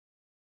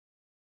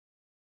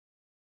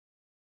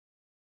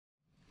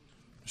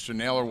Mr.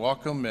 Naylor,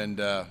 welcome, and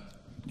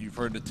you've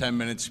heard the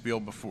 10-minute spiel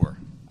before.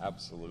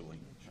 Absolutely.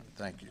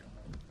 Thank you.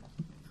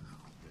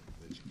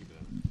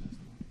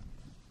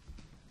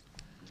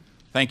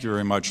 Thank you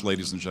very much,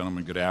 ladies and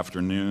gentlemen. Good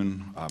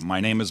afternoon. My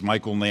name is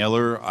Michael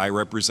Naylor. I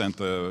represent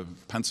the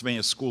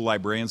Pennsylvania School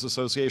Librarians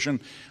Association.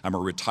 I'm a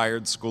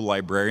retired school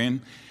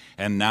librarian,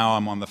 and now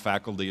I'm on the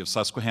faculty of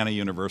Susquehanna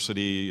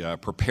University,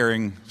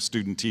 preparing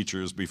student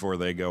teachers before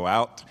they go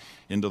out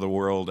into the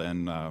world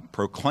and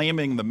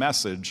proclaiming the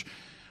message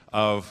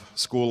of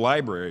school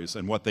libraries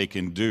and what they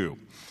can do.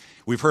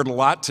 We've heard a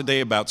lot today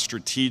about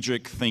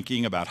strategic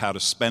thinking about how to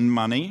spend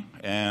money,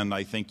 and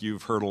I think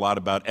you've heard a lot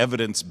about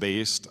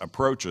evidence-based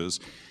approaches.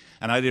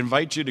 And I'd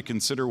invite you to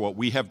consider what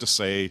we have to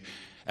say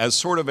as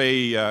sort of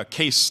a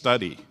case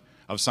study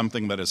of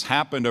something that has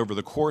happened over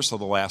the course of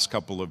the last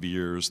couple of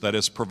years that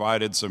has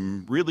provided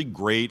some really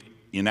great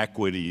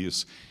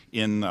inequities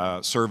in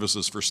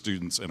services for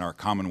students in our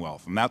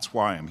Commonwealth. And that's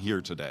why I'm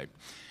here today.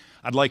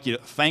 I'd like to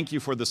thank you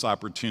for this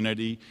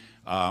opportunity.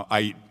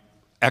 I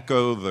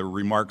echo the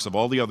remarks of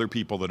all the other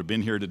people that have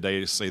been here today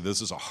to say this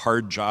is a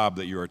hard job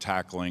that you are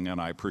tackling, and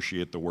I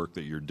appreciate the work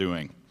that you're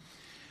doing.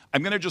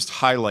 I'm going to just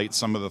highlight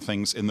some of the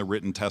things in the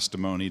written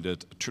testimony to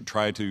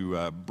try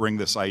to bring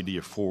this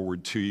idea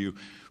forward to you.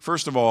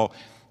 First of all,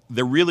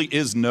 there really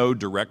is no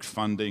direct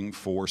funding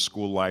for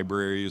school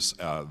libraries.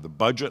 The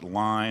budget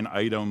line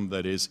item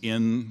that is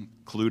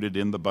included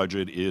in the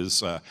budget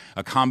is a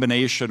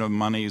combination of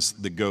monies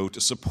that go to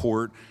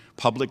support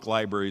public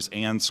libraries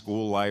and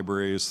school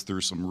libraries through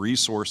some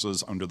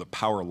resources under the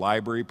Power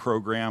Library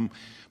program.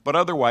 But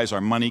otherwise, our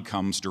money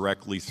comes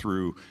directly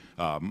through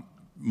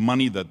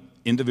money that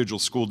individual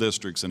school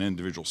districts and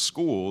individual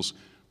schools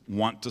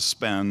want to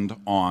spend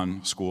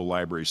on school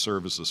library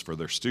services for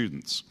their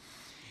students.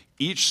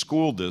 Each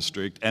school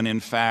district, and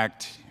in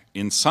fact,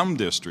 in some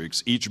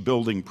districts, each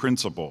building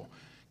principal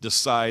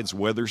decides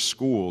whether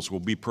schools will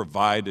be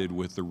provided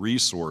with the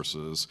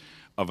resources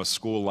of a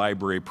school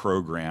library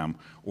program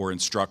or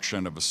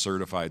instruction of a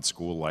certified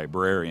school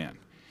librarian.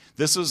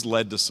 This has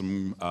led to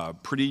some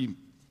pretty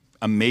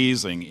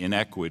amazing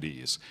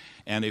inequities.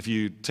 And if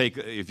you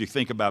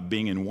think about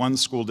being in one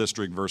school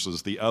district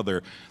versus the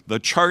other, the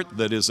chart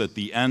that is at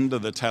the end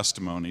of the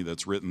testimony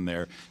that's written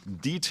there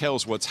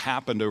details what's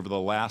happened over the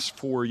last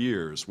 4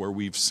 years, where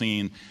we've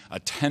seen a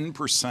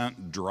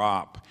 10%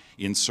 drop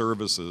in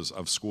services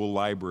of school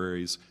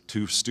libraries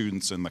to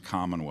students in the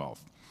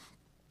Commonwealth.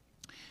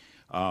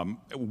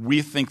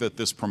 We think that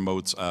this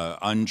promotes an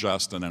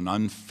unjust and an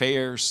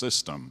unfair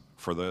system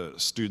for the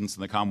students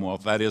in the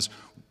Commonwealth. That is,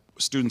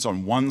 students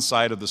on one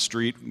side of the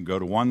street go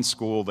to one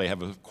school, they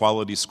have a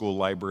quality school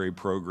library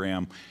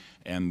program,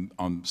 and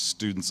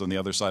students on the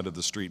other side of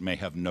the street may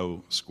have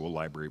no school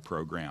library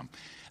program.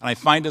 And I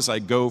find as I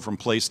go from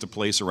place to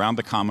place around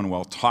the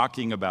Commonwealth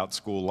talking about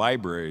school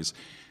libraries,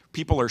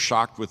 people are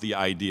shocked with the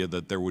idea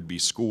that there would be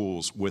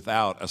schools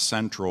without a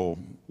central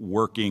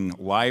working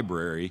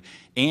library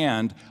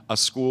and a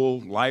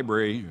school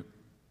library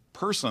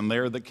person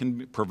there that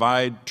can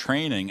provide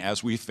training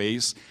as we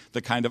face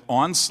the kind of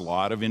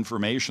onslaught of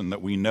information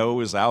that we know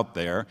is out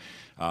there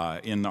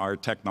in our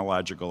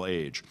technological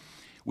age.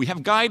 We have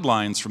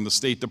guidelines from the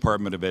State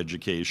Department of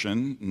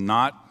Education,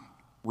 not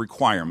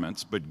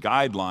requirements, but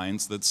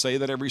guidelines that say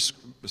that every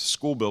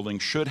school building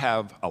should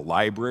have a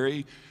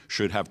library,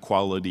 should have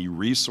quality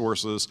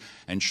resources,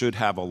 and should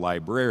have a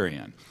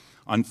librarian.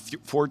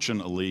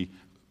 Unfortunately,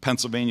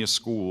 Pennsylvania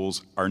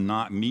schools are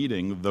not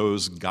meeting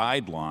those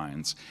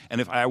guidelines. And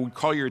if I would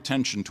call your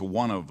attention to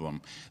one of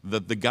them,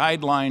 that the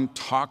guideline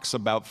talks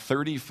about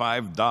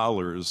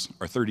 $35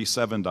 or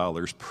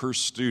 $37 per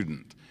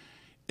student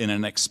in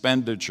an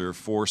expenditure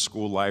for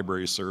school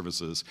library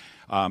services.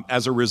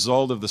 As a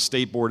result of the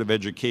State Board of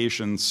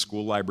Education's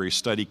school library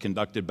study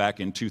conducted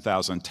back in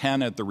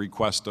 2010 at the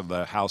request of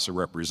the House of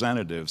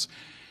Representatives,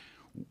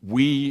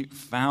 we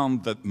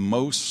found that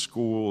most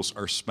schools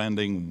are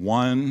spending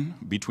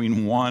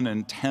between $1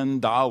 and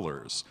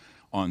 $10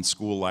 on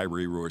school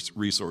library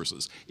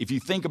resources. If you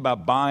think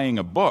about buying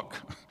a book,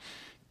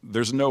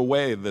 there's no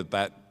way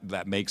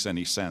that makes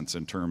any sense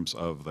in terms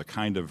of the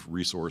kind of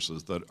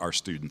resources that our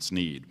students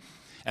need.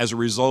 As a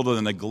result of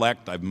the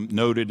neglect, I've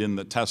noted in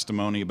the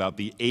testimony about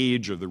the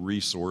age of the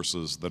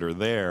resources that are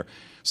there.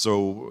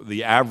 So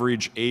the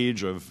average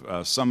age of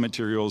some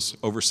materials,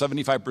 over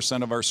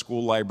 75% of our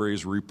school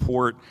libraries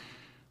report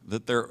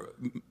that their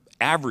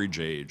average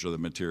age of the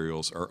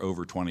materials are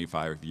over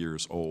 25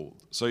 years old.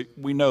 So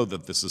we know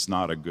that this is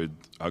not a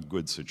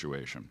good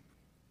situation.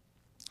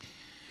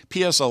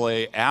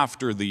 PSLA,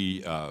 after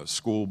the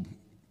school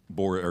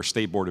board or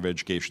State Board of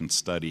Education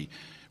study,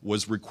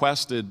 was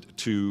requested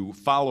to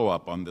follow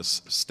up on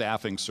this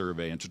staffing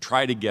survey and to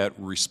try to get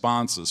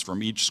responses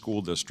from each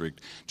school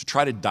district to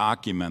try to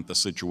document the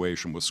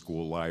situation with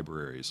school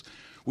libraries.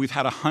 We've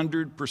had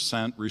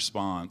 100%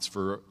 response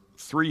for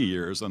 3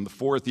 years, and the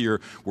 4th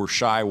year we're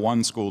shy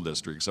one school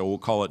district, so we'll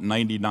call it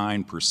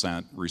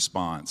 99%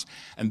 response.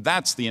 And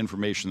that's the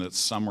information that's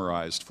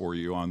summarized for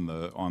you on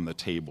the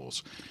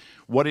tables.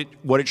 What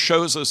it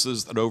shows us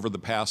is that over the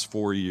past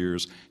 4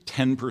 years,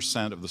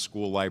 10% of the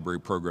school library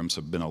programs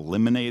have been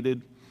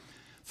eliminated.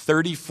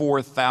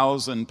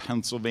 34,000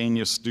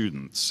 Pennsylvania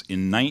students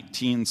in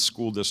 19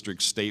 school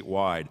districts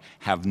statewide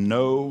have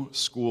no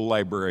school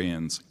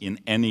librarians in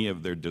any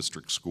of their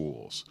district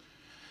schools.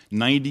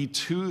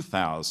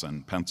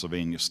 92,000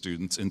 Pennsylvania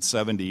students in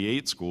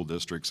 78 school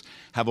districts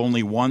have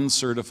only one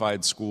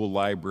certified school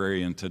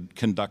librarian to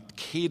conduct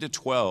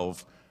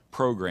K-12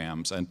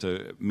 programs and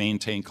to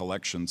maintain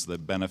collections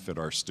that benefit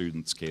our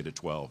students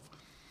K-12.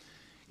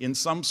 In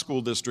some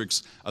school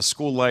districts, a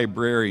school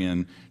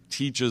librarian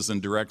teaches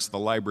and directs the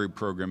library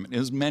program in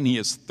as many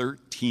as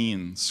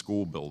 13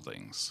 school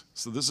buildings.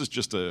 So this is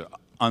just an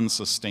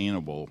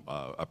unsustainable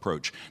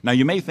approach. Now,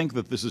 you may think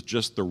that this is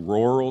just the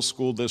rural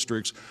school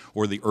districts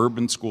or the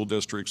urban school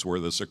districts where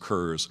this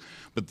occurs,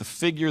 but the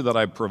figure that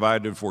I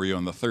provided for you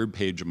on the third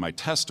page of my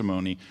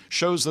testimony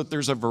shows that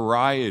there's a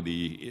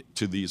variety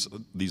to these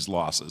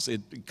losses.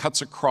 It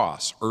cuts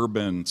across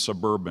urban,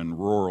 suburban,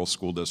 rural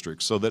school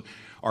districts, so that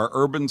our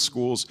urban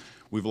schools,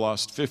 we've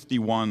lost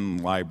 51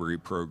 library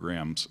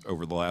programs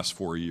over the last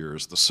 4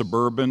 years. The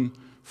suburban,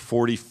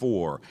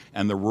 44,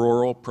 and the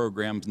rural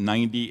programs,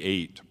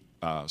 98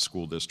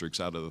 school districts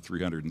out of the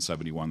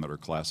 371 that are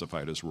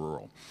classified as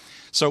rural.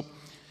 So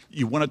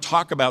you want to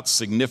talk about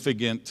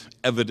significant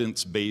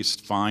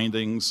evidence-based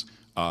findings.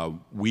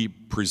 We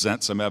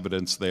present some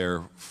evidence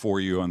there for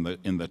you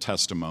in the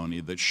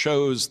testimony that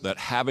shows that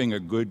having a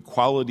good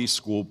quality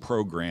school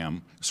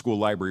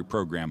library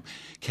program,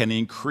 can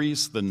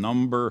increase the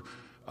number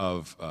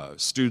of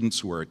students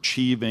who are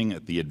achieving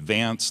at the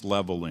advanced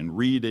level in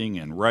reading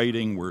and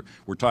writing.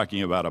 We're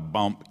talking about a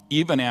bump,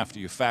 even after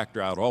you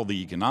factor out all the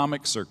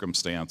economic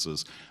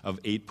circumstances, of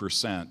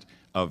 8%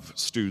 of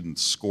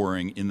students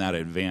scoring in that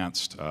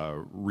advanced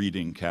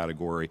reading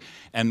category.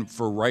 And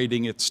for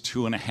writing, it's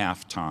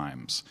 2.5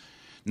 times.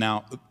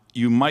 Now,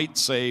 you might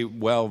say,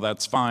 well,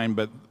 that's fine,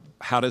 but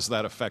how does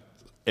that affect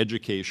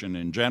education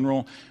in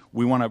general?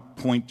 We want to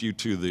point you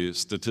to the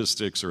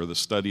statistics or the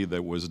study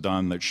that was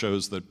done that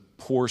shows that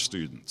poor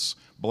students,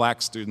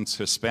 black students,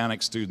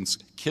 Hispanic students,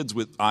 kids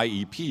with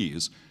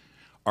IEPs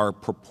are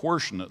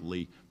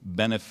proportionately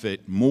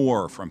benefit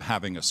more from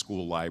having a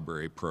school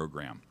library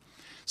program.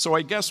 So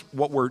I guess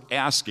what we're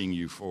asking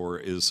you for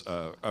is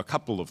a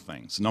couple of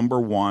things. Number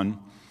one,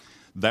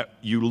 that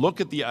you look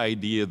at the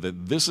idea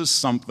that this is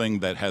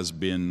something that has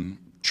been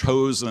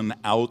chosen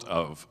out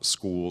of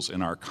schools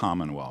in our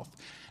Commonwealth.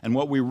 And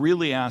what we're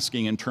really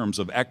asking in terms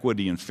of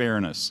equity and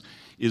fairness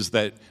is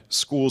that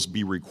schools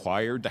be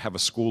required to have a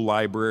school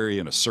library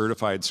and a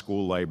certified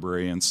school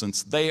librarian,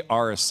 since they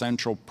are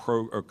essential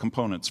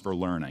components for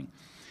learning.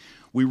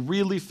 We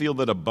really feel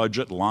that a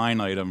budget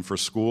line item for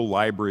school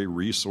library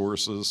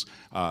resources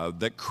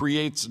that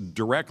creates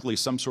directly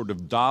some sort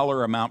of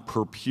dollar amount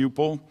per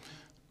pupil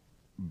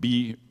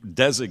be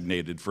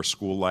designated for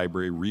school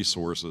library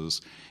resources,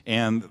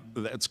 and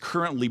that's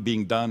currently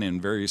being done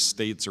in various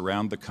states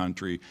around the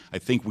country. I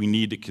think we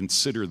need to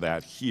consider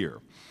that here.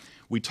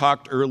 We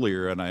talked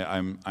earlier, and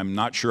I'm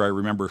not sure I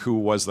remember who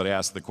it was that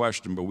asked the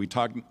question, but we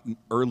talked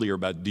earlier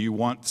about, do you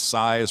want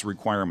size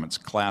requirements,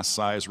 class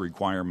size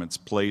requirements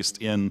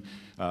placed in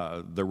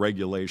the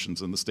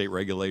regulations and the state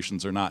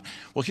regulations or not?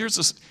 Well,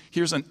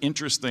 here's an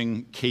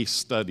interesting case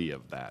study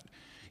of that.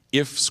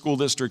 If school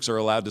districts are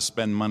allowed to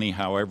spend money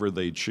however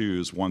they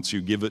choose once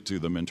you give it to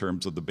them in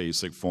terms of the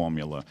basic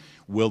formula,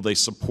 will they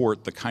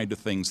support the kind of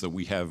things that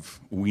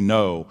we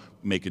know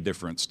make a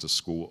difference to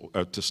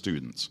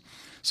students?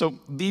 So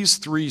these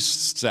 3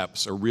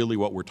 steps are really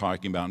what we're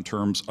talking about in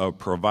terms of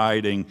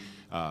providing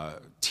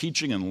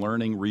teaching and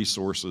learning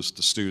resources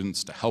to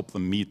students to help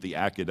them meet the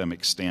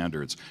academic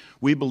standards.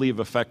 We believe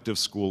effective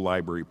school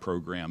library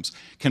programs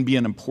can be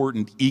an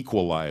important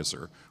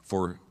equalizer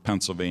for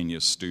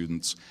Pennsylvania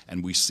students,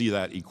 and we see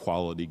that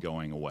equality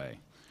going away.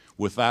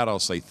 With that, I'll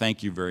say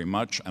thank you very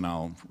much, and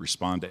I'll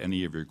respond to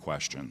any of your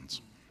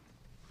questions.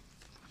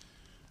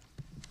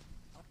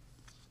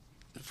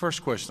 The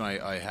first question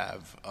I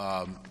have,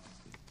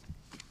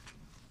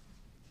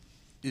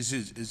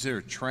 is there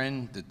a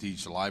trend that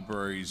these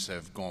libraries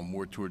have gone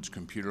more towards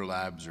computer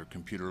labs or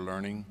computer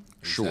learning?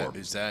 Sure.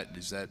 Is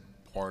that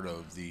part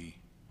of the...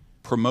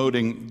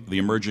 Promoting the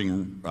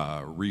emerging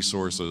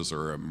resources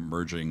or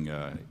emerging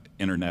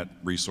internet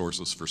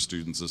resources for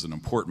students is an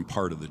important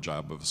part of the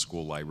job of a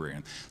school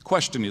librarian. The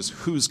question is,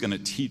 who's going to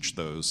teach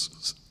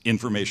those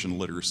information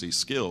literacy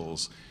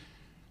skills?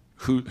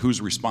 Who's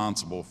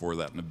responsible for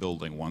that in the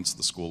building once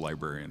the school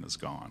librarian is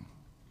gone?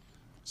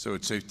 So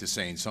it's safe to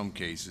say in some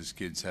cases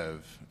kids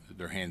have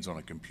their hands on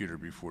a computer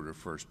before their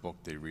first book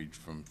they read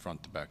from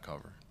front to back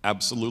cover.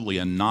 Absolutely,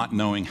 and not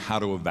knowing how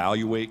to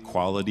evaluate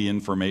quality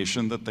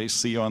information that they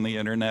see on the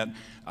internet,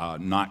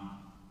 not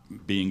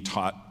being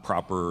taught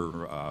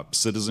proper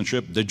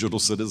citizenship, digital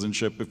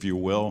citizenship, if you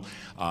will,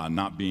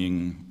 not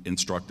being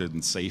instructed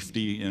in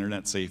safety,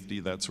 internet safety,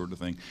 that sort of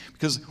thing.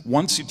 Because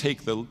once you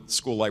take the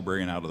school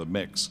librarian out of the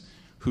mix,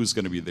 who's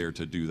going to be there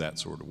to do that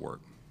sort of work?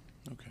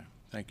 Okay,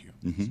 thank you.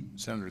 Mm-hmm.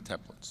 Senator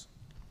Teplitz.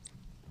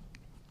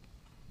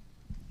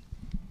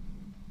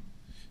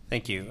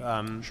 Thank you.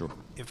 Sure.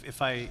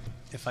 If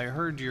I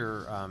heard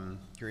your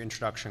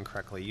introduction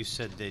correctly, you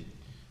said that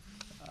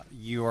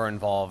you are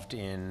involved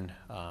in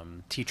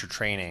teacher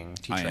training.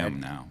 I am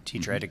now.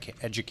 Teacher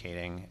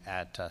educating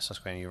at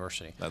Susquehanna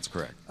University. That's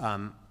correct.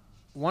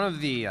 One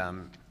of the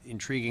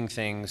intriguing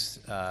things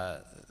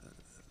that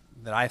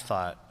I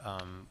thought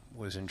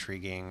was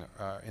intriguing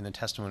in the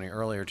testimony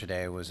earlier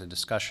today was a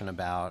discussion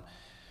about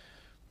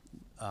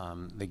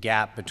the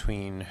gap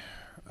between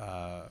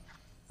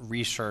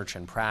research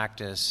and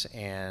practice,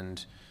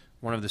 and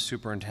one of the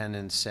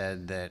superintendents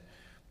said that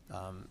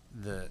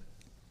the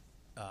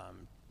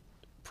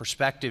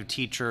prospective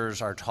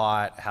teachers are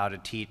taught how to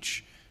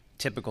teach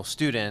typical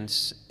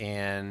students,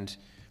 and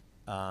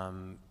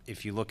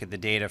if you look at the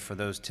data for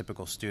those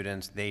typical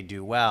students, they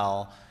do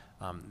well.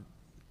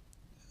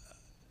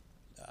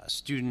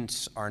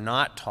 Students are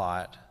not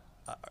taught,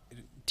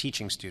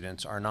 teaching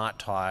students are not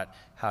taught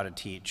how to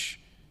teach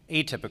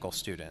atypical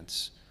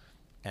students,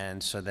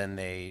 and so then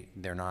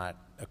they're not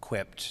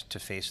equipped to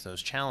face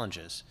those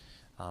challenges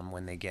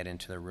when they get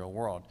into the real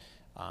world.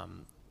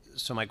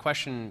 So my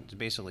question is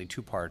basically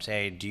two parts.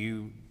 A, do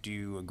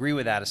you agree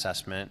with that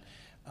assessment?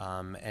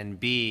 And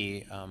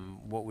B,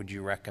 what would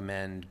you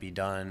recommend be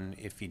done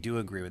if you do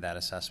agree with that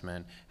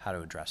assessment, how to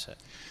address it?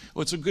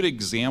 Well, it's a good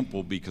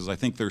example because I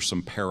think there's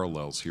some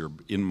parallels here.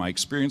 In my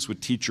experience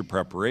with teacher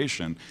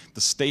preparation,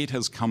 the state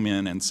has come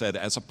in and said,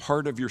 as a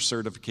part of your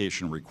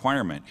certification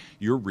requirement,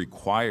 you're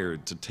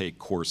required to take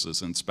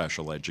courses in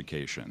special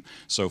education.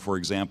 So, for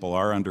example,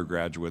 our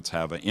undergraduates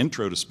have an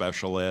intro to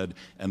special ed,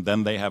 and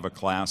then they have a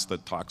class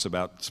that talks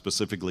about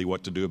specifically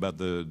what to do about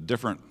the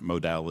different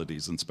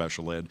modalities in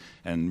special ed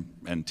and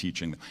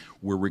teaching them.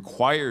 We're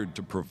required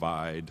to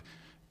provide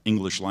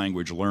English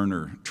language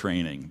learner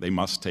training. They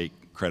must take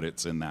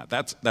credits in that.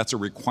 That's a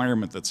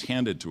requirement that's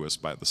handed to us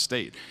by the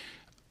state.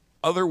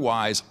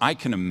 Otherwise, I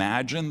can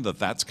imagine that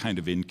that's kind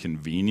of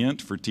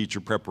inconvenient for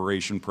teacher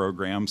preparation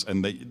programs,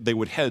 and they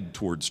would head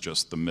towards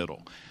just the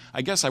middle.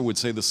 I guess I would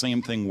say the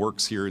same thing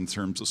works here in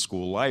terms of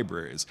school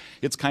libraries.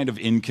 It's kind of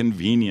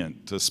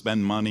inconvenient to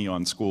spend money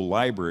on school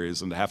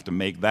libraries and to have to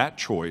make that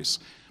choice.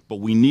 But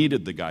we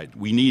needed the guide.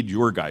 We need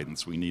your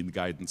guidance. We need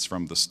guidance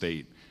from the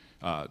state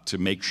to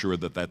make sure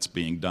that that's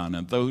being done,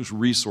 and those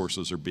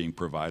resources are being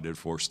provided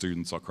for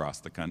students across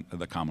the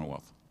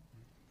Commonwealth.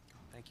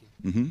 Thank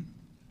you. Mm-hmm.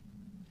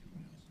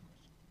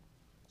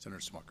 Senator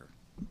Smucker.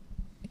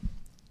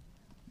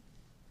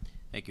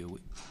 Thank you.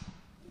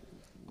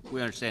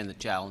 We understand the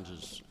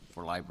challenges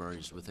for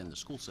libraries within the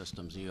school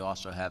systems, and you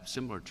also have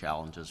similar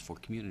challenges for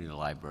community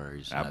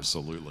libraries.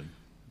 Absolutely.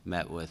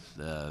 Met with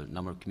a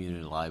number of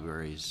community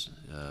libraries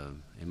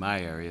in my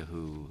area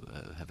who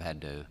have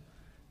had to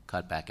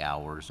cut back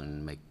hours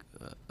and make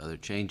other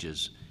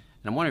changes.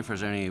 And I'm wondering if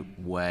there's any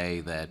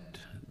way that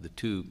the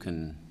two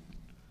can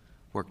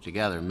work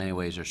together. In many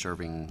ways, they're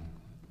serving,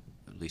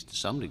 at least to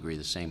some degree,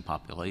 the same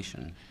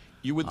population.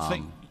 You would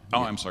think.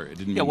 Oh, I'm sorry. I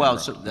didn't mean Yeah, to well,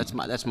 interrupt.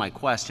 so that's my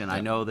question. Yeah. I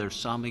know there's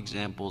some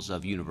examples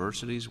of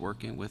universities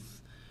working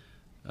with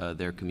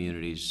their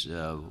communities.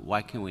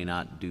 Why can we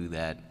not do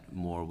that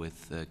more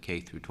with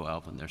K through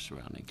 12 and their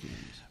surrounding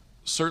communities?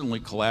 Certainly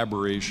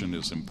collaboration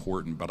is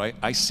important, but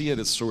I see it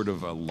as sort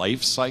of a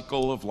life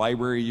cycle of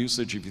library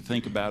usage. If you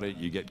think about it,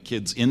 you get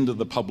kids into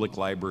the public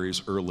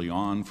libraries early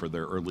on for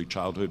their early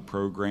childhood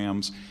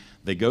programs.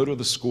 They go to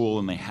the school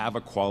and they have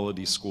a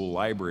quality school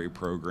library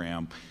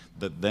program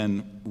that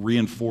then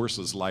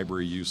reinforces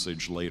library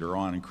usage later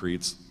on and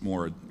creates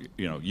more,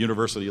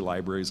 university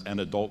libraries and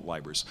adult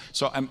libraries.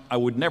 So I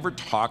would never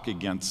talk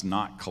against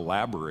not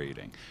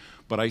collaborating.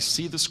 But I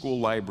see the school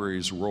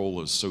library's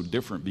role as so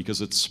different because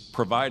it's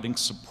providing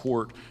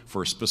support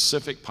for a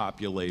specific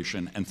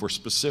population and for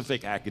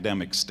specific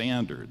academic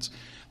standards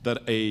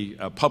that a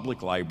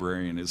public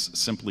librarian is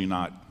simply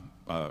not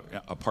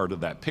a part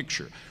of that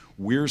picture.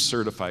 We're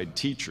certified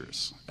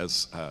teachers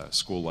as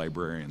school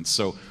librarians,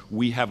 so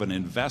we have an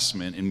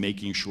investment in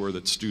making sure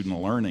that student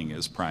learning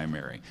is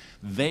primary.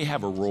 They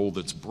have a role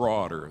that's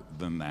broader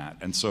than that,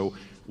 and so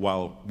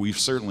while we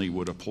certainly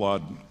would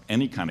applaud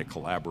any kind of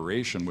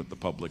collaboration with the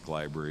public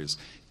libraries,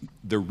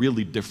 they're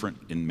really different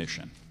in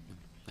mission.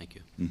 Thank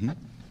you. Mm-hmm.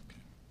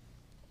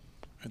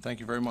 And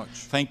thank you very much.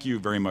 Thank you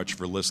very much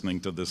for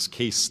listening to this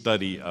case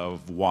study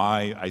of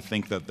why I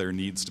think that there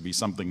needs to be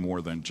something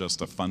more than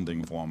just a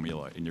funding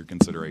formula in your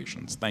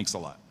considerations. Thanks a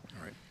lot.